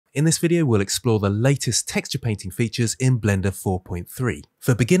In this video, we'll explore the latest texture painting features in Blender 4.3.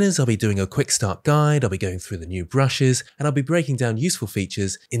 For beginners, I'll be doing a quick start guide, I'll be going through the new brushes, and I'll be breaking down useful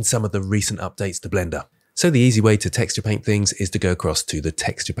features in some of the recent updates to Blender. So the easy way to texture paint things is to go across to the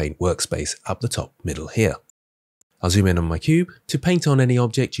texture paint workspace up the top middle here. I'll zoom in on my cube. To paint on any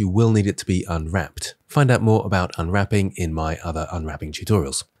object, you will need it to be unwrapped. Find out more about unwrapping in my other unwrapping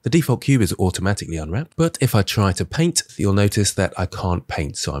tutorials. The default cube is automatically unwrapped, but if I try to paint, you'll notice that I can't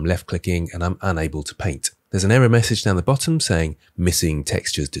paint, so I'm left clicking and I'm unable to paint. There's an error message down the bottom saying missing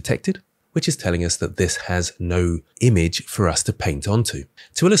textures detected, which is telling us that this has no image for us to paint onto.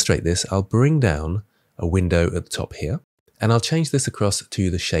 To illustrate this, I'll bring down a window at the top here, and I'll change this across to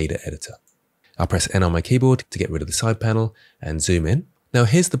the shader editor. I'll press N on my keyboard to get rid of the side panel and zoom in. Now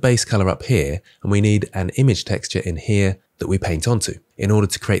here's the base color up here, and we need an image texture in here that we paint onto. In order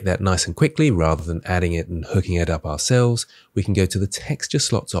to create that nice and quickly, rather than adding it and hooking it up ourselves, we can go to the texture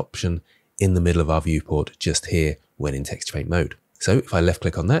slots option in the middle of our viewport just here when in texture paint mode. So if I left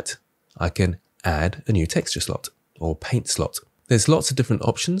click on that, I can add a new texture slot or paint slot. There's lots of different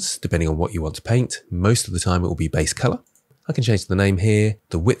options depending on what you want to paint. Most of the time it will be base color. I can change the name here,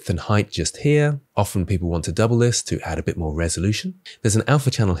 the width and height just here. Often people want to double this to add a bit more resolution. There's an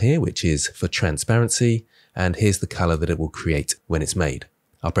alpha channel here, which is for transparency, and here's the color that it will create when it's made.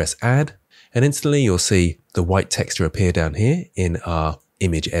 I'll press add, and instantly you'll see the white texture appear down here in our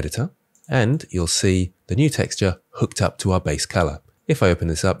image editor, and you'll see the new texture hooked up to our base color. If I open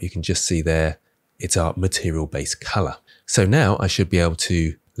this up, you can just see there, it's our material base color. So now I should be able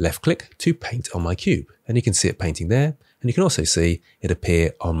to left click to paint on my cube, and you can see it painting there. And you can also see it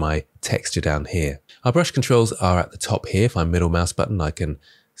appear on my texture down here. Our brush controls are at the top here. If I middle mouse button, I can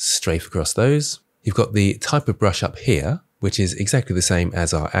strafe across those. You've got the type of brush up here, which is exactly the same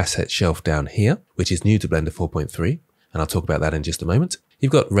as our asset shelf down here, which is new to Blender 4.3. And I'll talk about that in just a moment.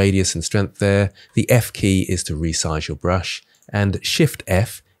 You've got radius and strength there. The F key is to resize your brush, and Shift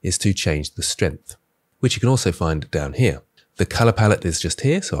F is to change the strength, which you can also find down here. The color palette is just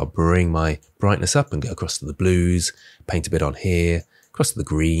here, so I'll bring my brightness up and go across to the blues, paint a bit on here, across to the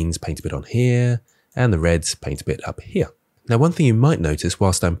greens, paint a bit on here, and the reds, paint a bit up here. Now, one thing you might notice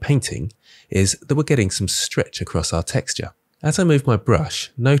whilst I'm painting is that we're getting some stretch across our texture. As I move my brush,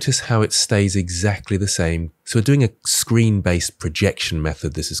 notice how it stays exactly the same. So we're doing a screen-based projection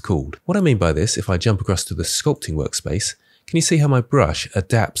method, this is called. What I mean by this, if I jump across to the sculpting workspace, can you see how my brush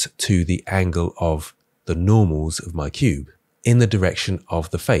adapts to the angle of the normals of my cube in the direction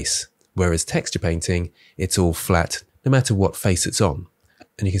of the face? Whereas texture painting, it's all flat no matter what face it's on.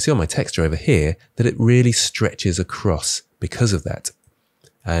 And you can see on my texture over here that it really stretches across because of that.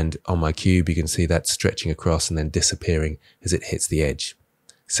 And on my cube, you can see that stretching across and then disappearing as it hits the edge.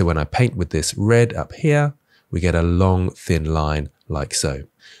 So when I paint with this red up here, we get a long, thin line like so.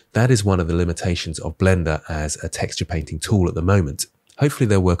 That is one of the limitations of Blender as a texture painting tool at the moment. Hopefully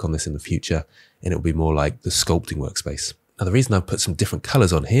they'll work on this in the future and it'll be more like the sculpting workspace. Now, the reason I've put some different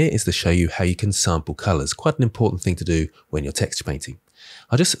colors on here is to show you how you can sample colors. Quite an important thing to do when you're texture painting.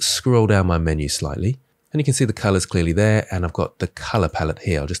 I'll just scroll down my menu slightly and you can see the colors clearly there, and I've got the color palette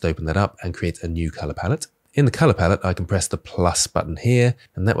here. I'll just open that up and create a new color palette. In the color palette, I can press the plus button here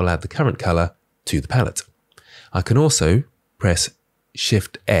and that will add the current color to the palette. I can also press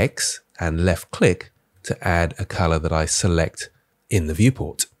Shift X and left click to add a color that I select in the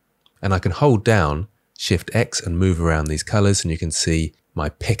viewport. And I can hold down Shift X and move around these colors, and you can see my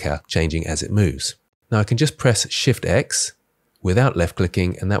picker changing as it moves. Now I can just press Shift X without left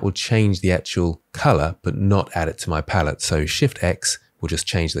clicking, and that will change the actual color, but not add it to my palette. So Shift X will just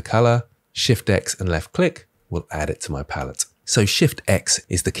change the color. Shift X and left click will add it to my palette. So Shift X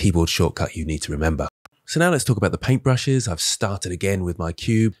is the keyboard shortcut you need to remember. So now let's talk about the paint brushes. I've started again with my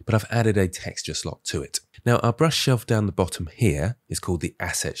cube, but I've added a texture slot to it. Now our brush shelf down the bottom here is called the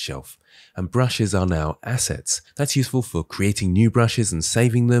asset shelf, and brushes are now assets. That's useful for creating new brushes and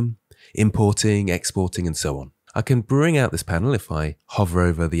saving them, importing, exporting, and so on. I can bring out this panel if I hover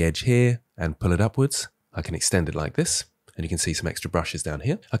over the edge here and pull it upwards. I can extend it like this, and you can see some extra brushes down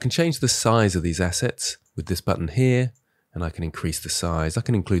here. I can change the size of these assets with this button here, and I can increase the size. I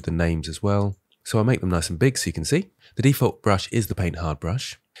can include the names as well. So I'll make them nice and big so you can see. The default brush is the Paint Hard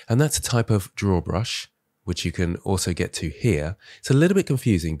brush, and that's a type of draw brush, which you can also get to here. It's a little bit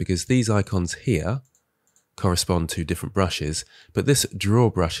confusing because these icons here correspond to different brushes, but this draw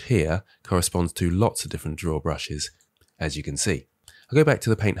brush here corresponds to lots of different draw brushes, as you can see. I'll go back to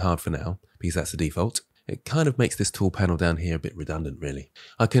the Paint Hard for now, because that's the default. It kind of makes this tool panel down here a bit redundant, really.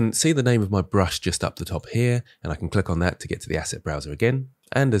 I can see the name of my brush just up the top here, and I can click on that to get to the asset browser again.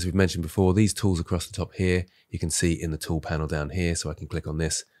 And as we've mentioned before, these tools across the top here, you can see in the tool panel down here, so I can click on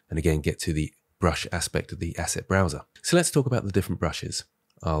this and again get to the brush aspect of the asset browser. So let's talk about the different brushes.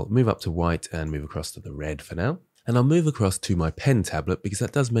 I'll move up to white and move across to the red for now. And I'll move across to my pen tablet because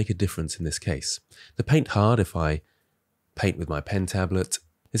that does make a difference in this case. The paint hard, if I paint with my pen tablet,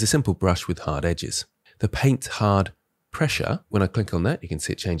 is a simple brush with hard edges. The paint hard pressure, when I click on that, you can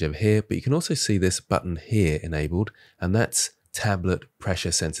see it change over here, but you can also see this button here enabled, and that's tablet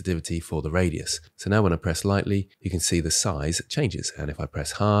pressure sensitivity for the radius. So now when I press lightly, you can see the size changes. And if I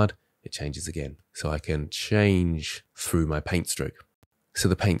press hard, it changes again. So I can change through my paint stroke. So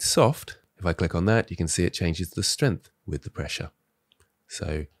the paint soft, if I click on that, you can see it changes the strength with the pressure.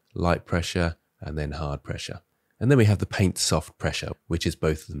 So light pressure and then hard pressure. And then we have the paint soft pressure, which is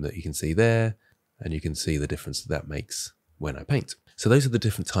both of them that you can see there, and you can see the difference that makes when I paint. So those are the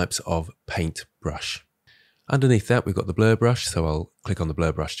different types of paint brush. Underneath that, we've got the blur brush. So I'll click on the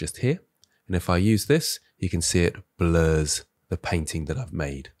blur brush just here. And if I use this, you can see it blurs the painting that I've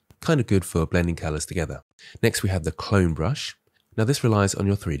made. Kind of good for blending colors together. Next, we have the clone brush. Now this relies on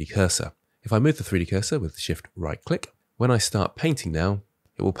your 3D cursor. If I move the 3D cursor with shift right click, when I start painting now,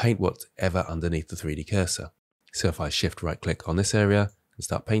 it will paint whatever underneath the 3D cursor. So if I shift right click on this area and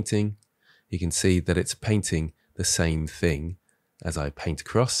start painting, you can see that it's painting the same thing as I paint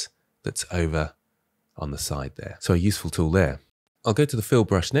across that's over on the side there. So a useful tool there. I'll go to the fill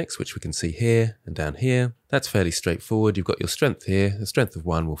brush next, which we can see here and down here. That's fairly straightforward. You've got your strength here. The strength of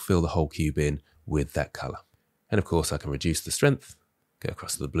 1 will fill the whole cube in with that color. And of course I can reduce the strength, go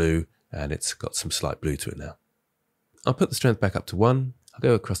across to the blue, and it's got some slight blue to it now. I'll put the strength back up to 1. I'll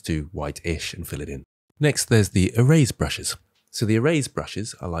go across to white-ish and fill it in. Next, there's the erase brushes. So the erase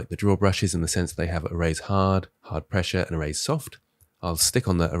brushes are like the draw brushes in the sense they have erase hard, hard pressure, and erase soft. I'll stick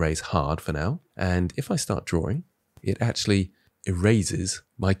on the erase hard for now. And if I start drawing, it actually erases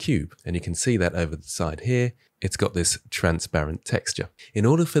my cube. And you can see that over the side here, it's got this transparent texture. In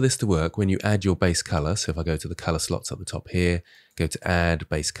order for this to work, when you add your base color, so if I go to the color slots at the top here, go to add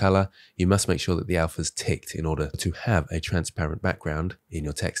base color, you must make sure that the alpha's ticked in order to have a transparent background in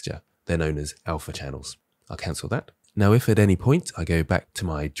your texture. They're known as alpha channels. I'll cancel that. Now, if at any point I go back to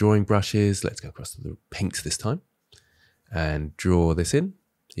my drawing brushes, let's go across to the pinks this time and draw this in.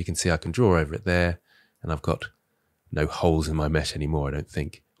 You can see I can draw over it there, and I've got no holes in my mesh anymore, I don't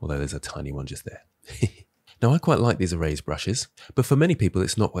think, although there's a tiny one just there. Now, I quite like these erase brushes, but for many people,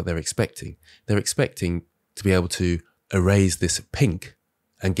 it's not what they're expecting. They're expecting to be able to erase this pink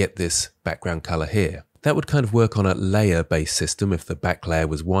and get this background color here. That would kind of work on a layer-based system if the back layer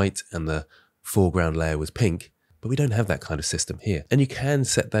was white and the foreground layer was pink, but we don't have that kind of system here. And you can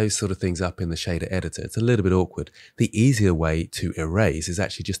set those sort of things up in the shader editor. It's a little bit awkward. The easier way to erase is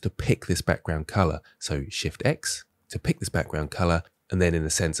actually just to pick this background color. So Shift X to pick this background color, and then in a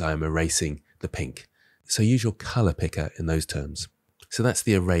sense, I am erasing the pink. So use your color picker in those terms. So that's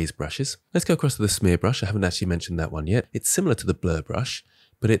the erase brushes. Let's go across to the smear brush. I haven't actually mentioned that one yet. It's similar to the blur brush,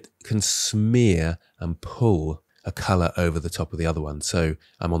 but it can smear and pull a color over the top of the other one. So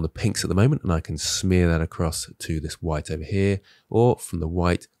I'm on the pinks at the moment, and I can smear that across to this white over here, or from the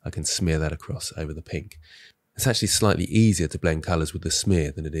white, I can smear that across over the pink. It's actually slightly easier to blend colors with the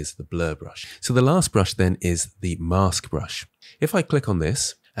smear than it is the blur brush. So the last brush then is the mask brush. If I click on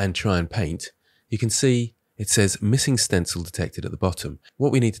this and try and paint, you can see it says missing stencil detected at the bottom.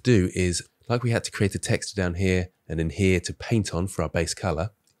 What we need to do is, like we had to create a texture down here and in here to paint on for our base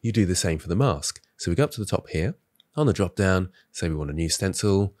color, you do the same for the mask. So we go up to the top here, on the drop down, say we want a new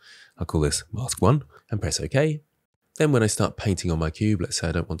stencil, I'll call this mask 1 and press OK. Then when I start painting on my cube, let's say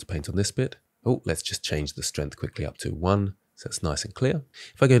I don't want to paint on this bit. Oh, let's just change the strength quickly up to 1, so it's nice and clear.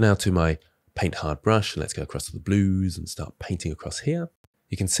 If I go now to my paint hard brush, and let's go across to the blues and start painting across here,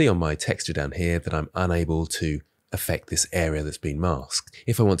 you can see on my texture down here that I'm unable to affect this area that's been masked.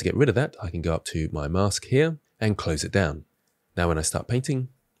 If I want to get rid of that, I can go up to my mask here and close it down. Now when I start painting,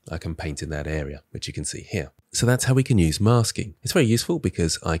 I can paint in that area, which you can see here. So that's how we can use masking. It's very useful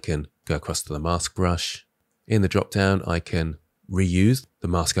because I can go across to the mask brush. In the drop down, I can reuse the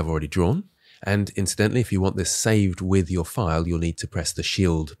mask I've already drawn. And incidentally, if you want this saved with your file, you'll need to press the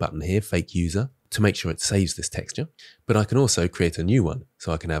shield button here, fake user, to make sure it saves this texture. But I can also create a new one.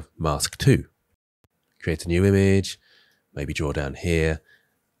 So I can have mask 2, create a new image, maybe draw down here,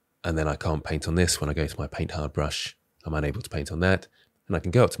 and then I can't paint on this. When I go to my paint hard brush, I'm unable to paint on that. And I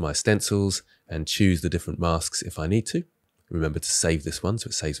can go up to my stencils and choose the different masks if I need to. Remember to save this one so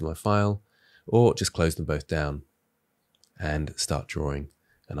it saves in my file, or just close them both down and start drawing,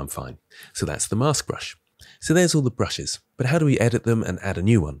 and I'm fine. So that's the mask brush. So there's all the brushes, but how do we edit them and add a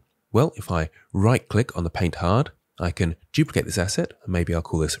new one? Well, if I right click on the paint hard, I can duplicate this asset, and maybe I'll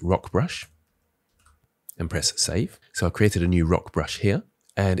call this rock brush, and press save. So I've created a new rock brush here.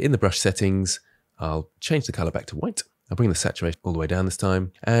 And in the brush settings, I'll change the color back to white. I'll bring the saturation all the way down this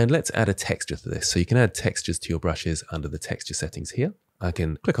time. And let's add a texture to this. So you can add textures to your brushes under the texture settings here. I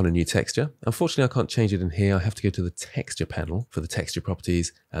can click on a new texture. Unfortunately, I can't change it in here. I have to go to the texture panel for the texture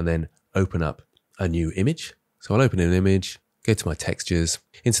properties and then open up a new image. So I'll open an image, go to my textures.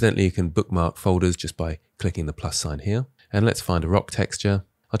 Incidentally, you can bookmark folders just by clicking the plus sign here. And let's find a rock texture.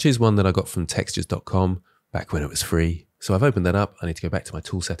 I'll choose one that I got from textures.com back when it was free. So I've opened that up. I need to go back to my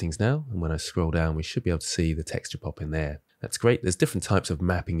tool settings now. And when I scroll down, we should be able to see the texture pop in there. That's great. There's different types of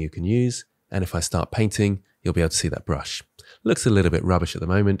mapping you can use. And if I start painting, you'll be able to see that brush. Looks a little bit rubbish at the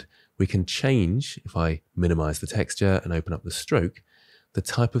moment. We can change, if I minimize the texture and open up the stroke, the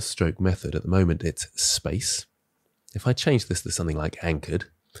type of stroke method. At the moment, it's space. If I change this to something like anchored,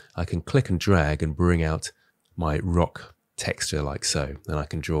 I can click and drag and bring out my rock texture like so, and I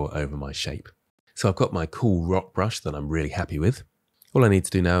can draw over my shape. So I've got my cool rock brush that I'm really happy with. All I need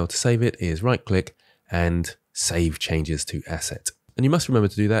to do now to save it is right click and save changes to asset. And you must remember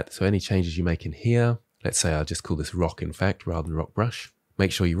to do that. So any changes you make in here, let's say I'll just call this rock in fact, rather than rock brush.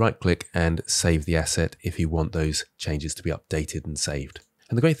 Make sure you right click and save the asset if you want those changes to be updated and saved.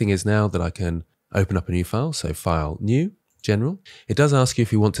 And the great thing is now that I can open up a new file. So file, new, general. It does ask you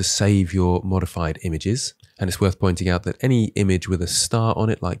if you want to save your modified images. And it's worth pointing out that any image with a star on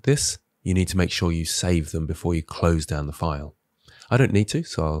it like this, you need to make sure you save them before you close down the file. I don't need to,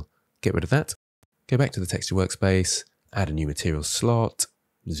 so I'll get rid of that. Go back to the texture workspace, add a new material slot,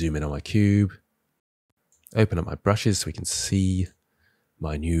 zoom in on my cube, open up my brushes so we can see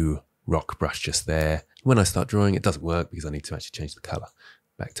my new rock brush just there. When I start drawing, it doesn't work because I need to actually change the color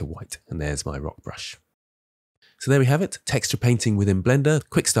back to white. And there's my rock brush. So there we have it, texture painting within Blender,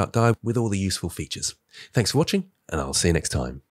 quick start guide with all the useful features. Thanks for watching, and I'll see you next time.